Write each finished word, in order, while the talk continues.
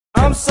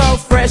I'm so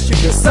fresh, you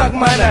can suck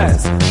my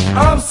nuts.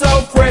 I'm so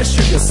fresh,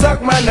 you can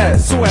suck my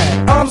nuts.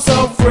 Swag. I'm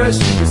so fresh,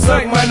 you can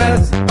suck my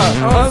nuts.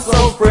 I'm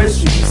so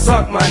fresh, you can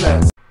suck my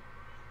nuts.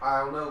 I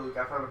don't know, Luke.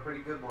 I found a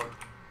pretty good one.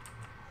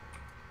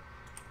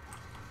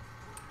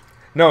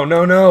 No,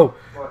 no, no.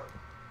 What?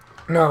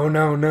 No,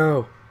 no,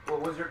 no.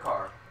 What was your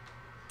car?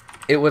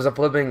 It was a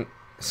flipping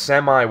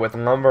semi with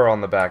lumber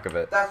on the back of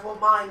it. That's what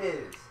mine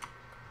is.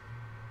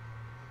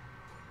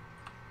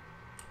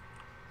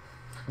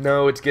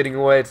 No, it's getting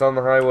away. It's on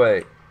the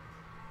highway.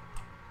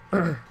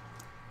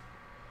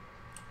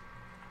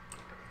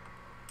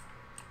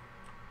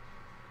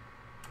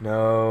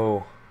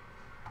 No.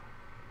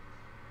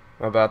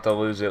 I'm about to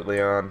lose it,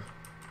 Leon.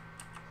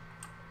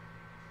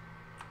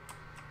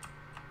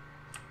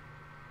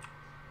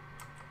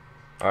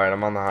 Alright,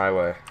 I'm on the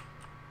highway.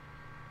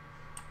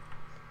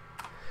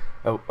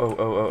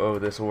 Oh,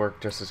 this will work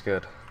just as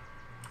good.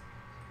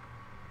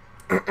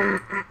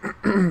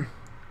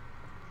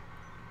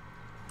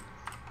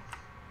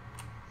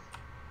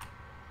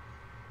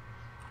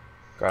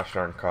 Gosh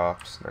darn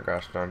cops, no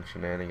gosh darn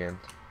shenanigans.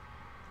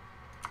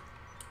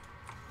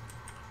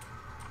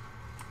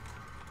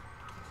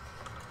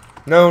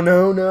 No,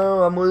 no,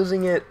 no, I'm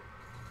losing it.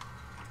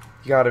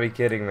 You gotta be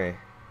kidding me.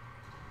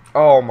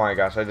 Oh my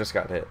gosh, I just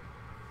got hit.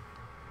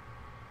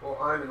 Well,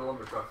 I'm in a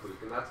lumber truck,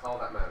 Luke, and that's all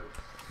that matters.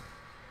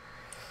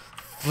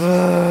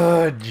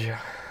 Fudge.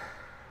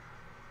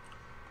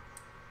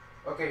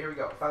 Okay, here we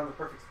go. Found the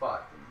perfect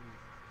spot.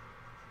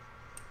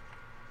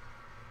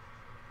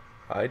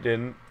 I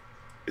didn't.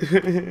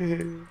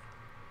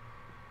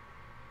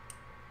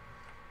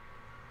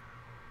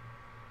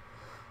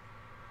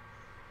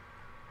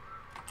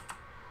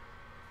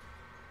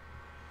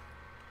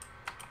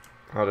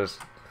 I'll just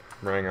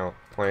bring a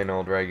plain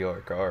old regular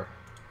car.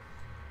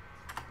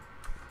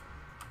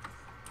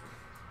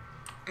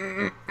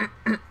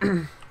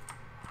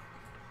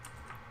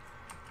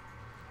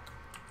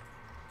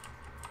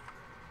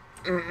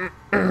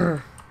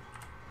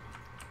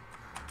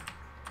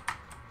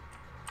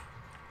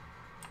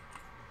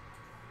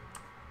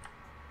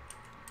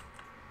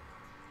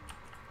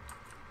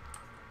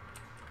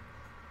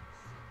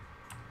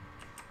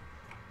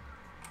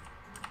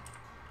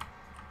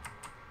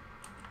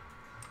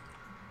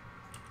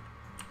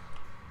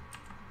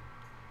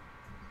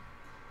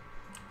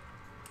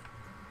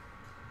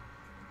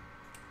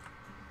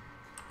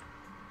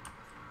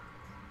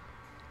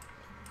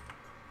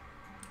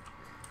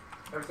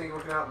 Everything's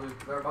working out,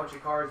 Luke. There are a bunch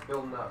of cars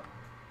building up.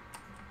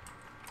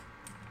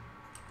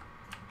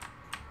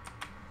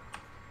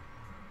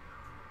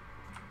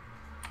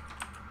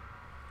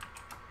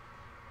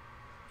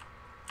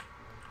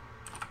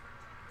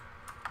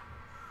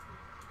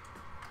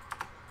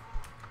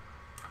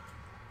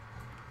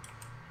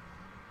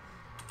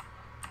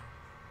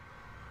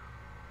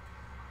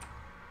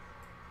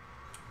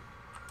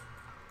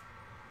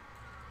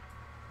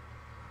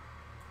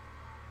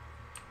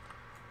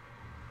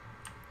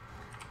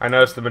 I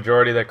noticed the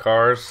majority of the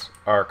cars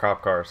are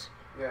cop cars.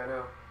 Yeah, I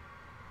know.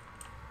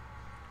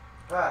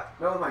 Ah,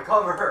 no, my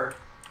cover!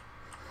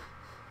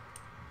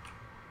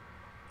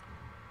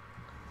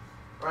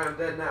 Alright, I'm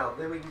dead now.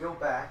 Then we can go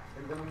back,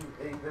 and then we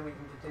can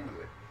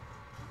continue it.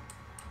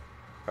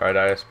 Alright,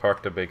 I just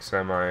parked a big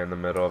semi in the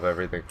middle of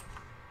everything.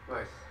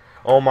 Nice.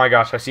 Oh my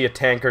gosh, I see a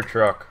tanker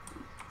truck.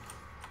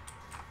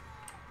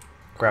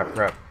 Crap,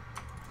 crap.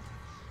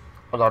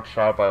 I got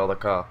shot by all the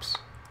cops.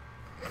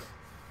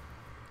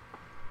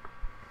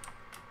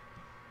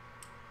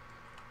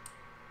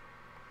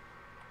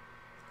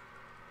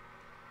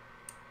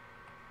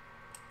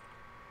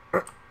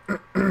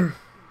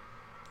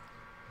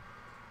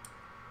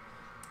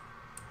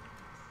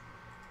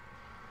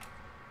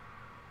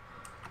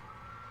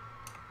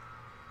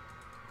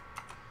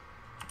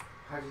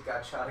 I just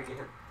got shot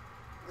again.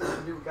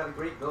 Dude, we got a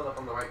great build up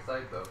on the right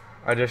side, though.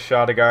 I just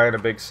shot a guy in a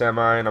big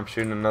semi and I'm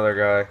shooting another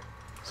guy.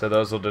 So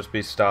those will just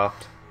be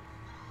stopped.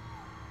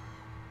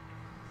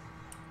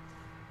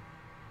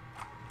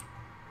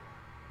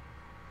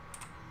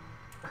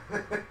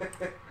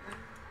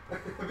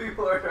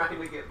 People are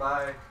trying to get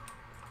by.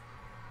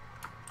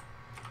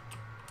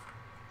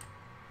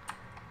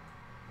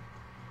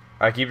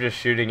 I keep just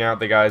shooting out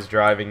the guys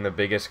driving the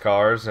biggest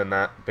cars and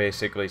that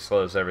basically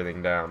slows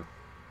everything down.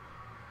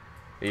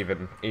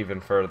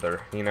 Even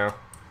further, you know?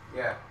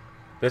 Yeah.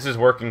 This is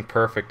working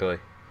perfectly.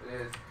 It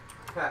is.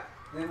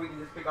 Then we can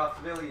just pick off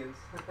civilians.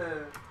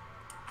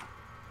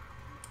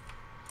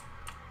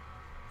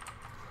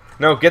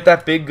 No, get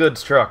that big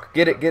goods truck.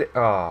 Get it, get it.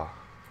 Aw.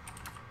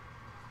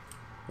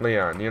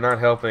 Leon, you're not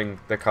helping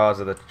the cause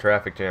of the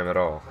traffic jam at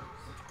all.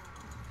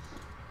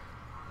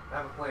 I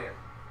have a plan.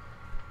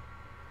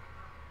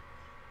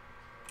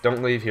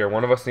 Don't leave here.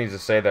 One of us needs to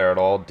stay there at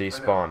all.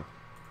 Despawn.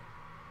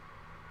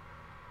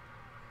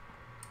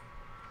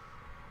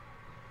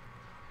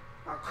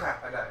 Oh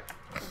crap, I died.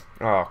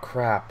 Oh,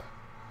 crap.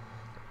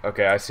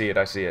 Okay, I see it.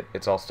 I see it.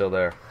 It's all still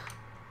there.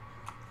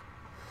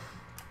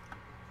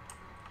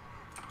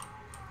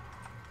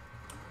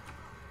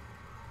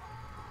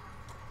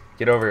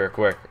 Get over here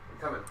quick. I'm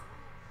coming.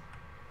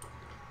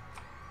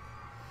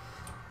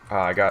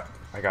 I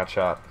got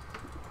shot.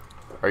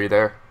 Are you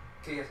there?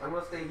 Okay, yes, I'm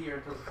gonna stay here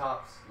until the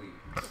cops leave.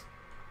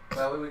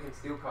 That way we can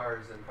steal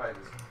cars and try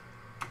this.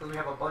 Because we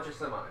have a bunch of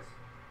semis.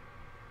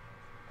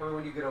 Tell me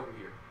when you get over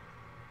here.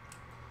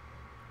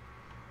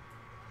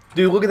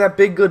 Dude, look at that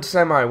big good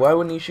semi. Why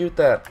wouldn't you shoot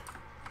that?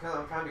 Because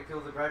I'm trying to kill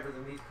the drivers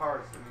in these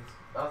cars and these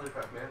other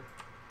trucks, man.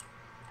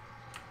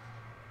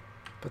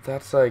 But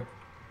that's like...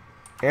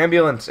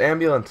 Ambulance,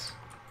 ambulance.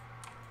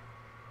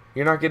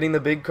 You're not getting the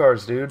big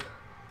cars, dude.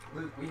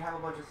 Luke, we have a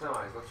bunch of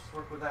semis. Let's just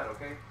work with that,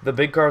 okay? The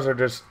big cars are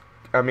just...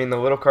 I mean, the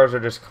little cars are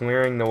just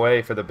clearing the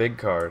way for the big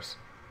cars.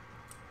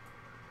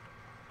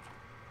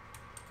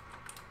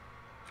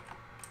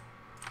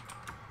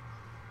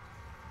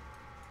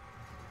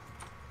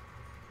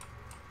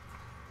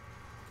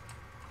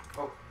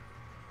 Oh.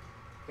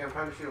 Okay, I'm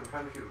trying to shoot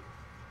him,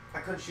 I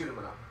couldn't shoot him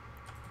enough.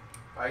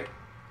 Right?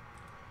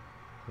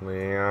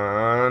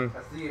 Leon.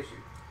 That's the issue.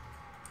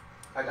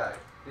 I died.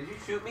 Did you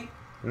shoot me?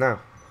 No. Okay,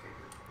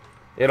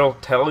 It'll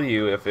tell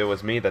you if it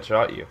was me that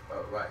shot you. good.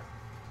 Oh, right.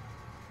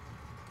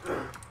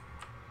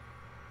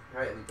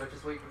 Alright, Luke, let's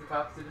just wait for the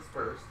cops to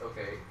disperse,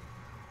 okay?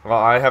 Well,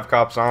 I have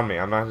cops on me.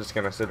 I'm not just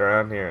gonna sit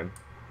around here and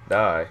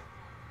die.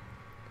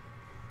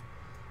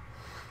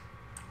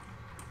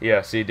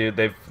 Yeah, see, dude,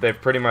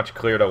 they've pretty much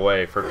cleared a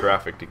way for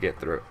traffic to get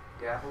through.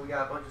 Yeah, but we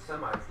got a bunch of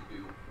semis to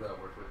do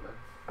work with, man.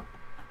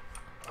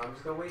 I'm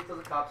just gonna wait till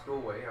the cops go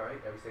away,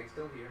 alright? Everything's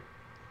still here.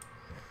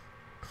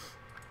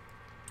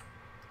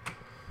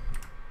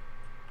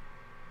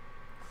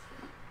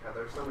 Yeah,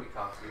 there's so many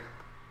cops here.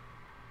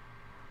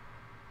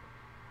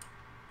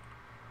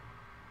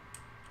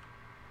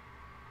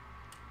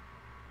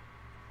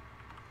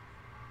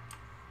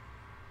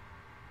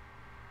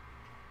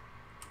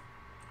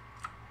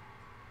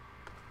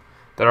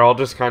 They're all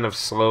just kind of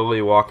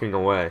slowly walking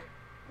away.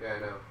 Yeah, I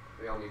know.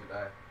 They all need to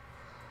die.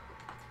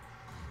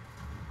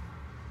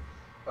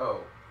 Oh,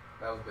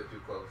 that was a bit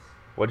too close.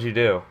 What'd you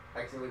do?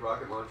 Accidentally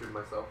rocket launched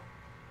myself.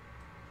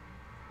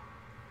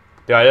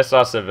 Dude, I just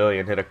saw a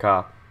civilian hit a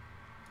cop.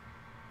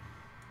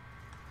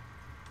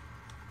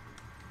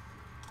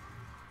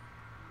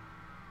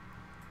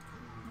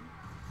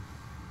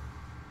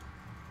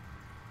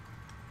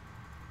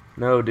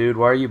 No, dude,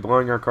 why are you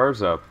blowing our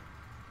cars up?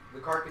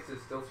 The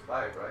carcasses still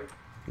survive, right?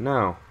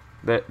 No.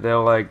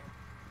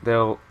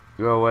 They'll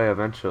go away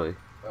eventually.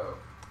 Oh.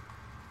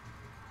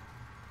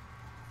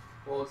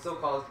 Well, it still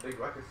caused a big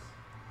ruckus.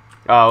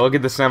 Oh, look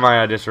at the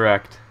semi I just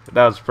wrecked.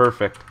 That was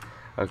perfect.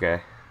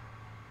 Okay.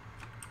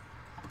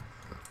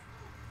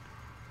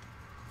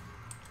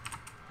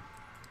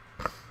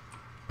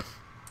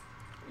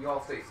 You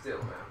all stay still,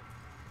 man.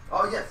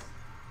 Oh, yes!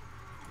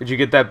 Did you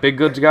get that big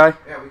goods guy?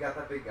 Yeah, we got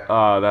that big guy.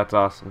 Oh, that's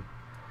awesome.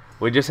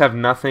 We just have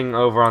nothing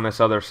over on this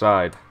other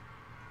side.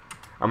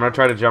 I'm gonna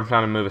try to jump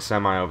down and move a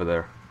semi over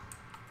there.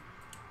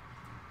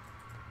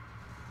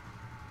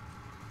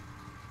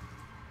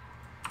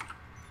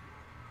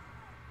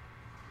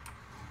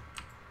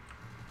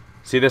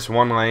 See this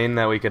one lane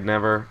that we could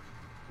never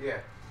Yeah.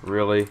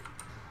 really...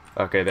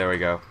 Okay, there we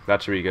go.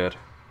 That should be good.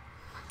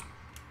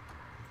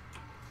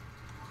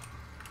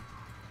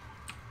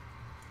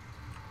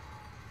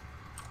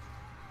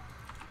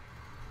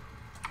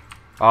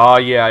 Oh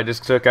yeah, I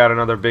just took out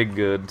another big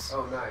goods.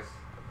 Oh, nice.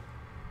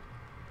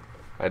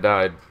 I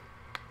died.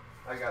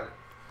 I got it.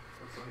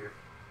 I'm still here.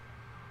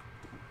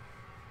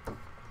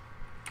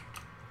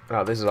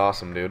 Oh, this is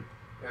awesome, dude.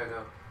 Yeah, I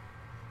know.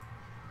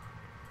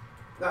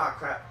 Ah,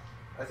 crap.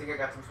 I think I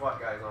got some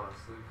SWAT guys on us,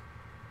 Luke.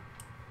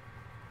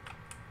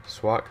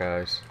 SWAT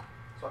guys.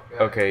 SWAT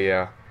guys. Okay,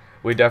 yeah.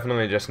 We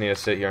definitely just need to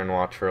sit here and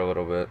watch for a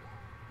little bit.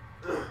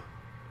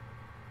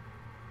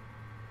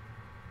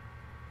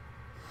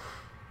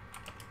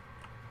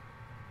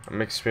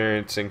 I'm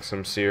experiencing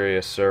some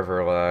serious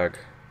server lag.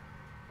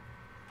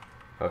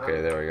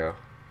 Okay, there we go.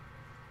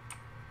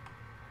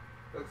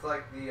 Looks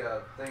like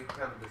the thing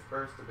kind of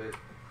dispersed a bit.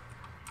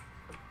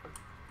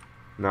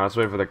 Now let's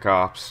wait for the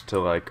cops to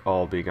like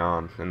all be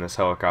gone and this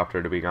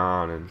helicopter to be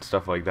gone and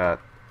stuff like that.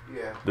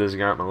 Yeah. This has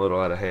gotten a little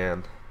out of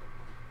hand.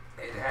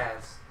 It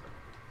has.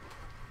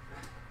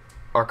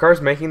 Are cars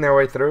making their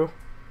way through?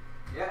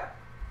 Yeah.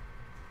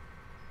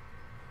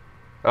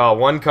 Oh,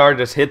 one car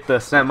just hit the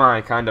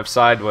semi kind of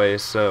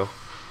sideways, so...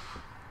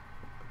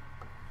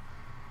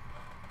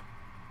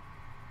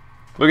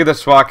 Look at the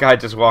SWAT guy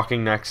just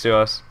walking next to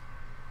us.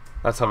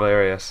 That's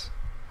hilarious.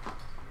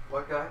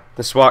 What guy?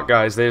 The SWAT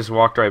guys, they just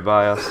walked right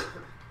by us.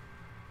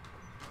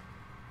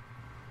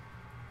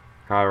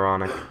 How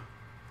ironic.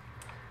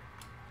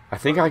 I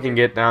think I can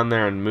get down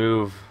there and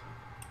move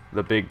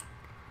the big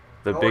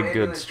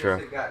goods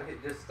truck.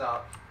 Just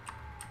stopped.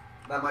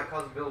 That might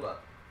cause a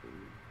buildup.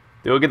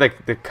 Dude, look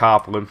at the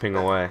cop limping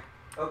away.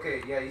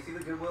 Okay, yeah, you see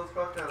the Goodwill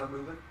truck kind of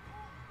moving?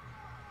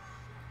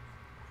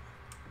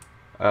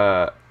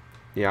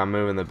 Yeah, I'm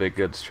moving the big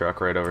goods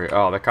truck right over here.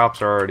 Oh, the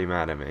cops are already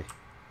mad at me.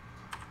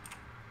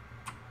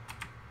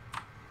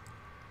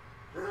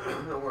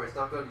 Don't worry, it's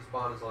not going to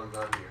despawn as long as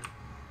I'm here.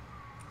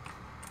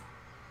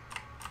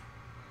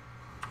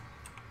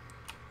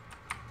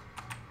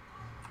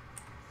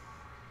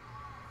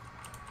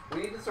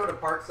 We need to sort of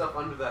park stuff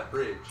under that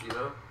bridge, you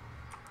know?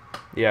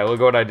 Yeah, look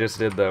what I just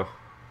did though.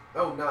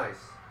 Oh, nice.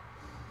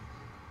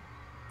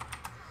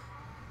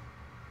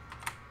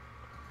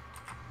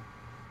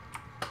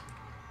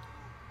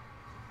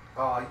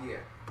 Oh, yeah.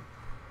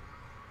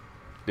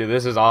 Dude,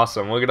 this is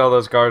awesome. Look at all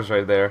those cars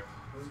right there.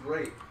 This is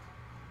great.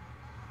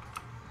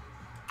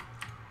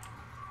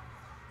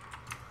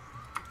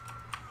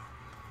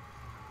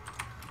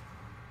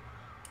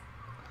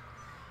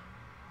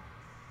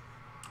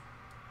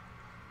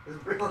 This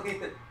is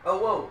brilliant. Oh,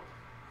 whoa.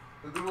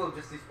 The Goodwill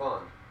just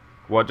despawned.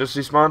 What just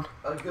despawned?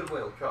 A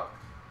Goodwill truck.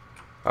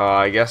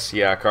 I guess,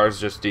 yeah, cars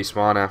just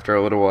despawn after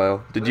a little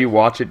while. Did you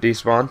watch it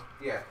despawn?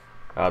 Yeah.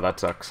 Oh, that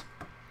sucks.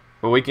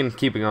 But we can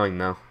keep it going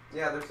now.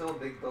 Yeah, there's still a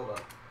big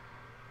buildup.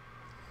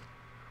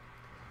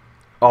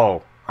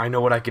 Oh, I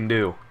know what I can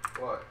do.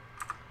 What?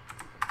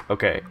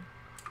 Okay.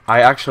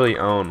 I actually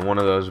own one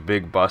of those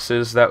big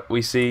buses that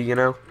we see, you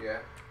know? Yeah.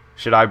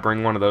 Should I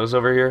bring one of those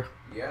over here?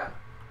 Yeah.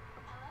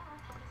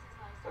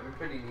 That'd be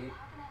pretty neat.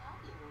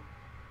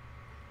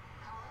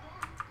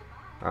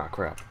 Ah,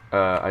 crap.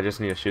 I just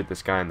need to shoot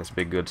this guy in this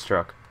big goods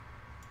truck.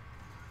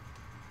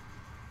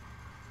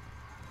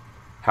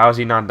 How is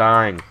he not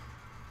dying?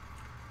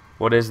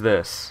 What is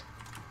this?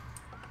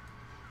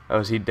 Oh,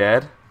 is he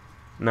dead?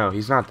 No,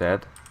 he's not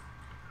dead.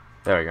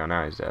 There we go,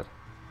 now he's dead.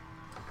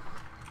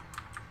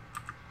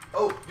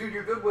 Oh, dude,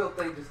 your Goodwill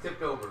thing just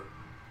tipped over.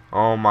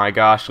 Oh my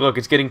gosh, look,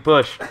 it's getting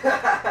pushed.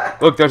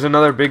 Look, there's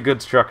another big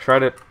goods truck. Try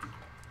to...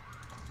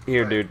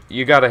 Here, dude,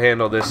 you gotta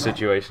handle this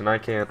situation. I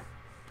can't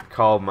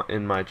call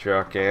in my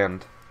truck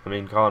and...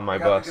 call in my I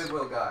got bus. the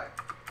Goodwill guy.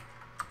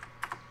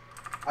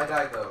 I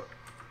died, though.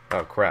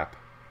 Oh, crap.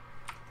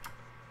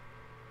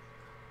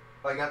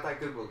 I got that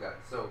Goodwill guy,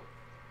 so...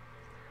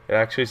 It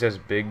actually says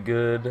big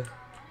good.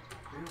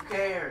 Who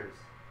cares?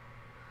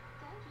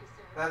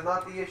 That's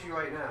not the issue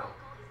right now.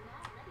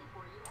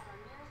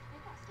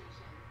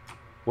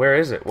 Where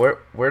is it?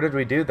 Where did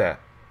we do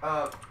that?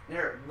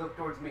 Here, look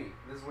towards me.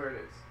 This is where it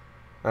is.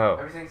 Oh.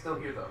 Everything's still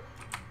here, though.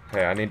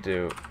 Hey, I need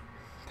to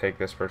take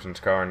this person's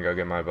car and go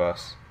get my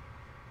bus.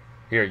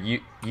 Here,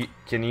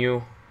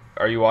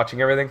 are you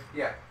watching everything?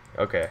 Yeah.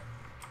 Okay.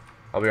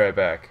 I'll be right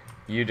back.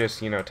 You just,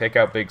 take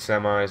out big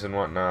semis and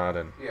whatnot,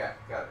 and... Yeah,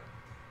 got it.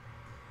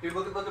 Dude,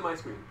 look at my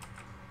screen.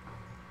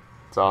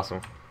 It's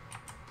awesome.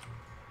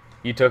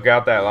 You took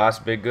out that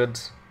last big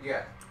goods?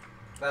 Yeah.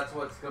 That's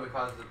what's going to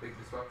cause the big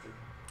disruption.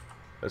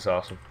 That's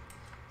awesome.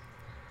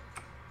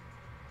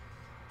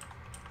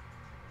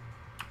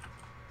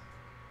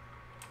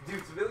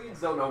 Dude,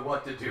 civilians don't know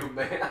what to do,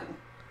 man.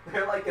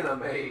 They're like in a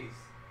maze.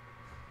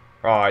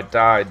 Oh, I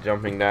died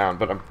jumping down,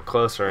 but I'm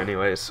closer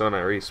anyways, so when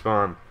I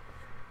respawn,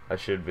 I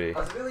should be.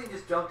 A civilian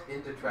just jumped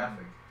into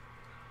traffic.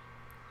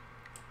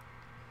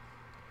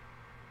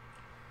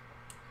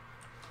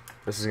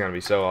 This is gonna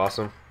be so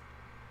awesome.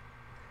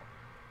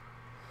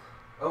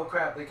 Oh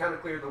crap, they kind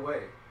of cleared the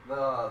way.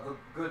 The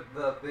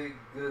big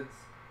goods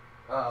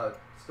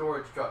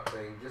storage truck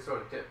thing just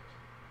sort of tipped.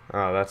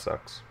 Oh, that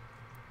sucks.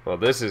 Well,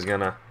 this is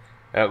gonna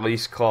at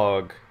least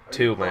clog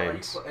two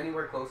lanes. Are you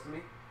anywhere close to me?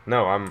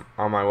 No, I'm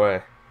on my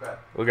way.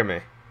 Crap. Look at me.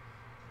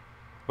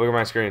 Look at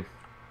my screen.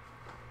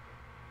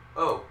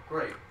 Oh,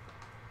 great.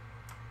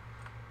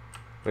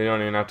 We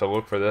don't even have to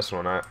look for this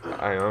one.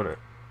 I own it.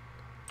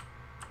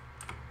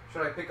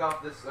 Should I pick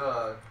off this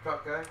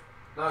truck guy?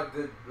 Not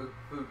good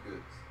food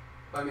goods.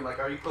 I mean, like,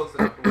 are you close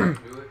enough to where I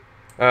can do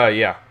it?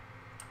 Yeah.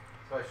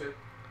 So I should?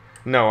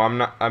 No, I'm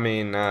not.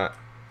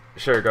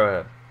 Sure, go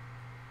ahead.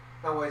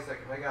 No, wait a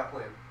second. I got a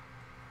plan.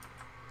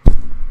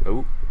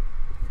 Oh.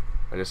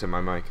 I just hit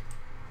my mic.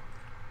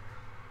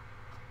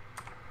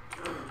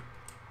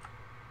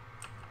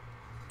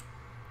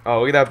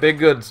 Oh, look at that big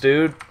goods,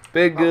 dude.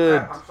 Big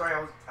goods. Crap. I'm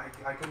sorry,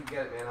 I couldn't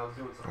get it, man. I was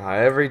doing something.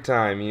 Every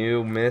time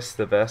you miss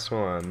the best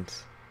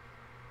ones.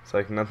 It's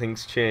like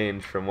nothing's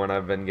changed from when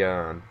I've been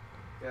gone.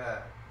 Yeah.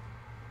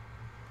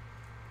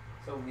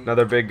 So neat.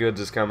 Another big goods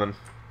is coming.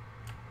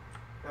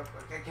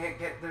 I can't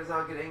get. There's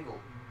not a good angle.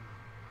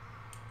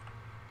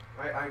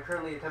 I'm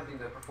currently attempting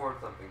to perform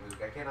something,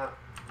 Luke. I cannot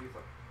do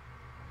something.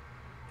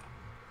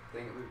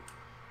 Dang it, Luke.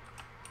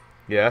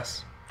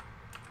 Yes.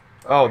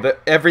 Okay. Oh,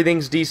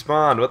 everything's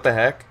despawned. What the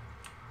heck?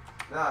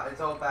 Nah,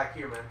 it's all back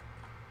here, man.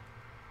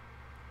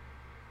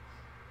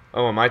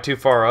 Oh, am I too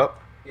far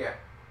up? Yeah.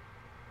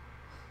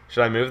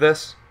 Should I move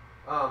this?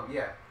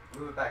 Yeah.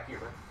 Move it back here,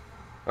 man.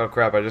 Oh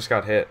crap, I just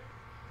got hit.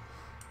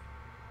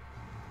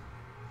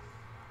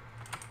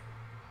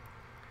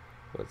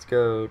 Let's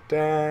go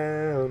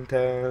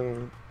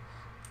downtown.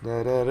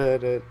 Da da da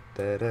da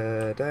da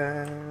da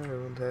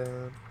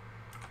downtown.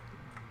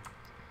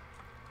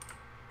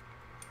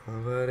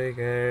 Nobody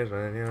cares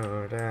when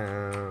you're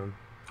down.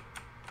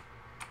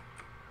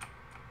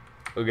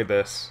 Look at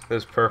this.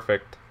 This is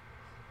perfect.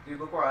 Dude,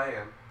 look where I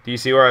am. Do you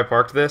see where I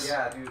parked this?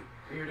 Yeah, dude.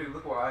 Here, dude,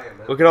 look where I am,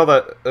 man. Look at all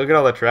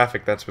the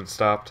traffic that's been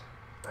stopped.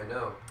 I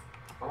know.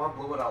 I want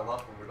to blow it all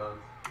up when we're done.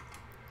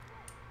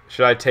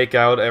 Should I take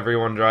out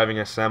everyone driving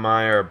a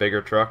semi or a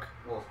bigger truck?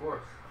 Well, of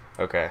course.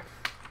 Okay.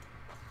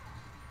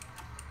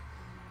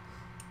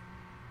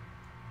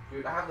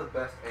 Dude, I have the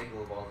best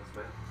angle of all this,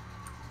 man.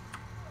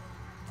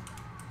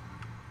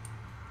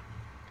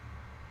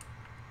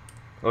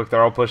 Look,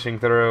 they're all pushing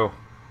through.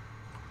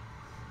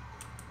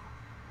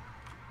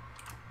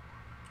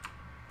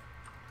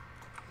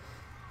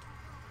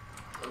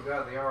 Oh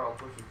god, they are all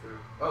pushing through.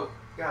 Oh,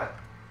 god.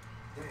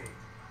 Dang.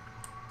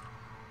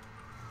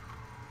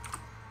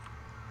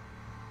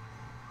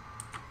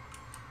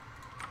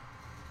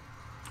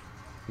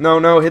 No,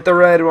 no, hit the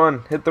red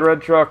one. Hit the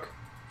red truck.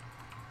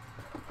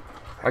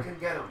 I can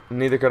get him.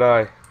 Neither could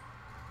I.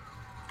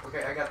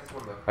 Okay, I got this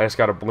one though. I just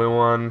got a blue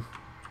one.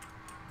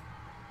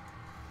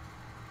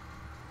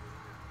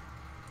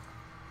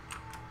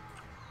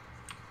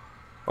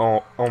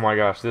 Oh my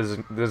gosh, this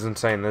is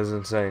insane. This is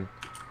insane.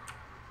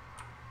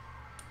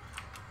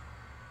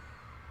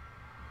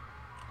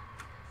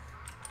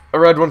 A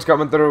red one's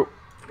coming through.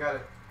 Got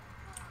it.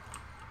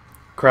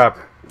 Crap.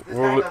 This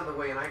guy got in the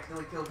way and I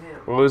accidentally killed him.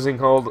 We're losing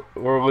hold.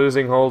 We're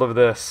losing hold of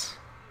this.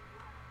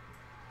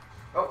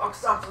 Oh, I'm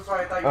so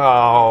sorry. I thought you were.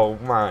 Oh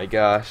my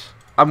gosh.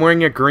 I'm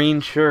wearing a green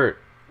shirt.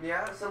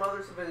 Yeah, some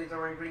other civilians are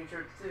wearing green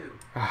shirts too.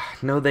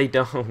 No, they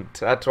don't.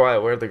 That's why I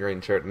wear the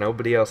green shirt.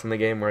 Nobody else in the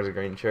game wears a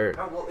green shirt.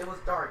 Oh, well, it was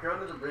dark. You're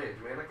under the bridge,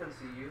 man. I couldn't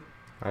see you.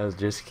 I was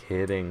just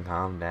kidding.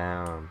 Calm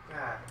down.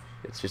 Gosh.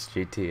 It's just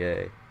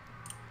GTA.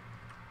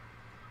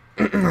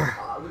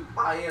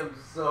 I am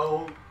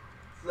so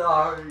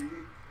sorry.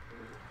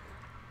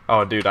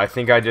 Oh, dude, I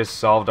think I just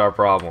solved our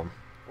problem.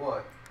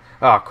 What?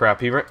 Oh, crap.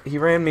 He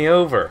ran me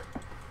over.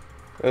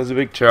 That was a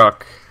big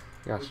truck.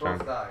 Gosh We darn.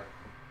 both died.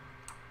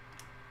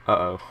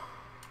 Uh-oh.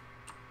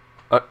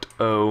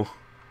 Uh-oh.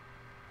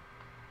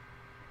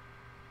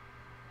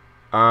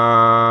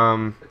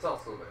 It's all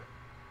still there.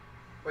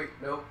 Wait,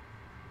 no.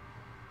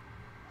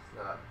 It's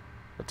not.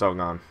 It's all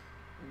gone.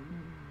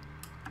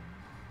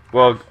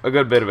 Well, a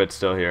good bit of it's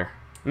still here.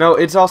 No,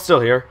 it's all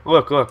still here.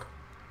 Look, look.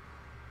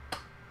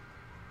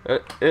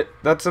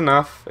 That's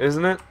enough,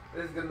 isn't it?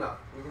 It is good enough.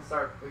 We can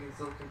start. We can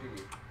still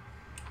continue.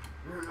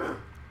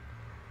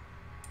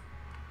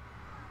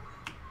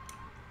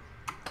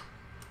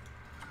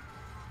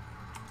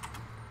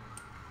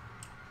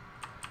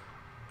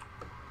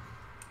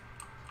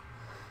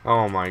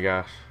 Oh my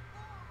gosh.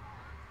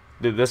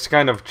 Dude, this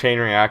kind of chain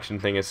reaction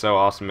thing is so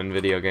awesome in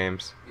video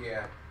games.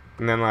 Yeah.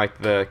 And then, like,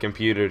 the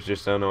computers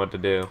just don't know what to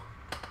do.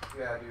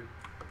 Yeah, dude.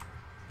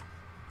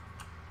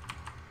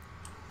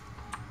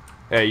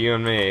 Hey, you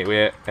and me,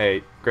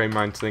 hey, great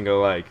minds think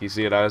alike. You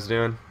see what I was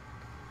doing?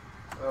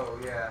 Oh,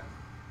 yeah.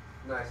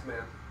 Nice,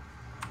 man.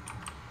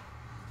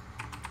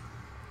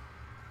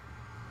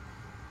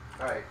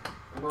 Alright.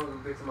 I'm going to go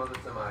get some other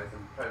semis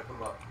and try to put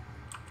them up.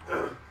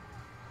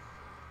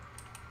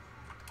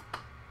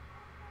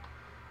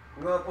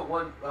 I'm going to put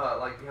one,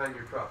 like, behind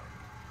your truck.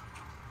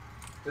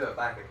 To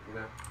back it, you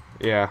know?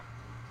 Yeah.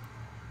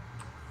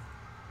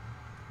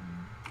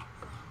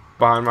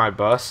 Behind my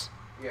bus?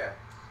 Yeah.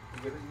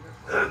 You give it,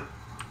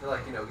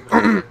 like, you know, give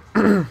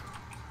it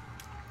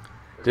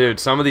Dude,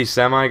 some of these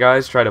semi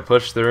guys try to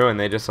push through and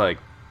they just like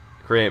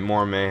create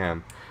more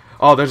mayhem.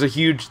 Oh, there's a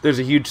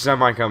huge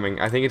semi coming.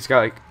 I think it's got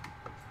like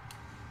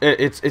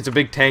it's a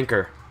big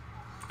tanker.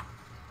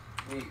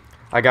 Neat.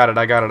 I got it.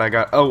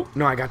 Oh,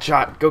 no, I got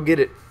shot. Go get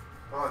it.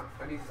 Come on.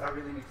 I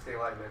really need to stay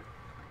alive, man.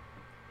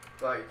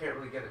 But you can't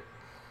really get it.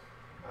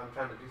 I'm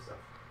trying to do stuff.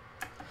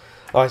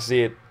 Oh, I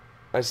see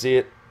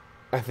it.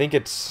 I think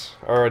it's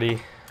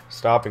already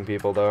stopping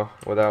people though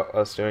without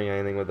us doing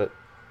anything with it.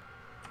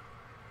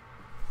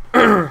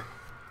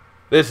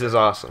 This is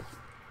awesome.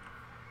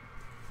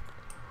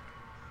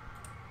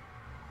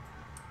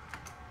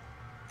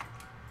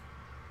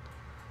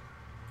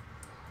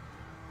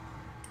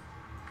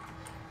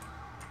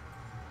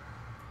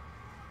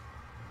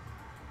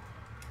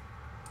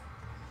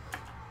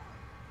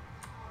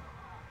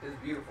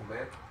 It's beautiful,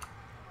 man.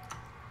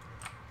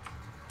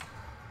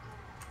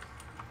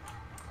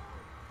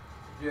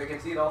 Dude, I can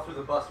see it all through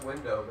the bus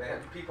window,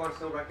 man. People are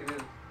still wrecking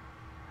in.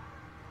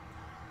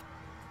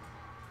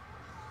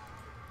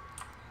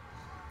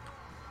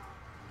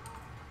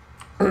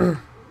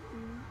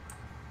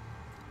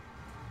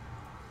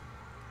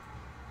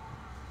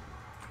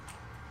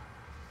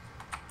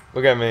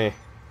 Look at me.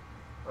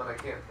 Oh, I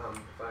can't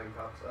find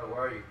cops. Oh,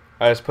 where are you?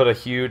 I just put a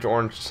huge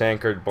orange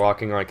tanker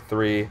blocking like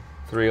three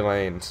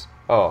lanes.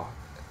 Oh,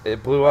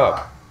 it blew up.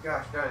 Ah,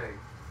 gosh dang.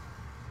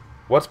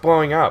 What's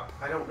blowing up?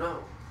 I don't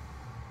know.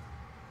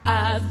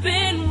 I've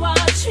been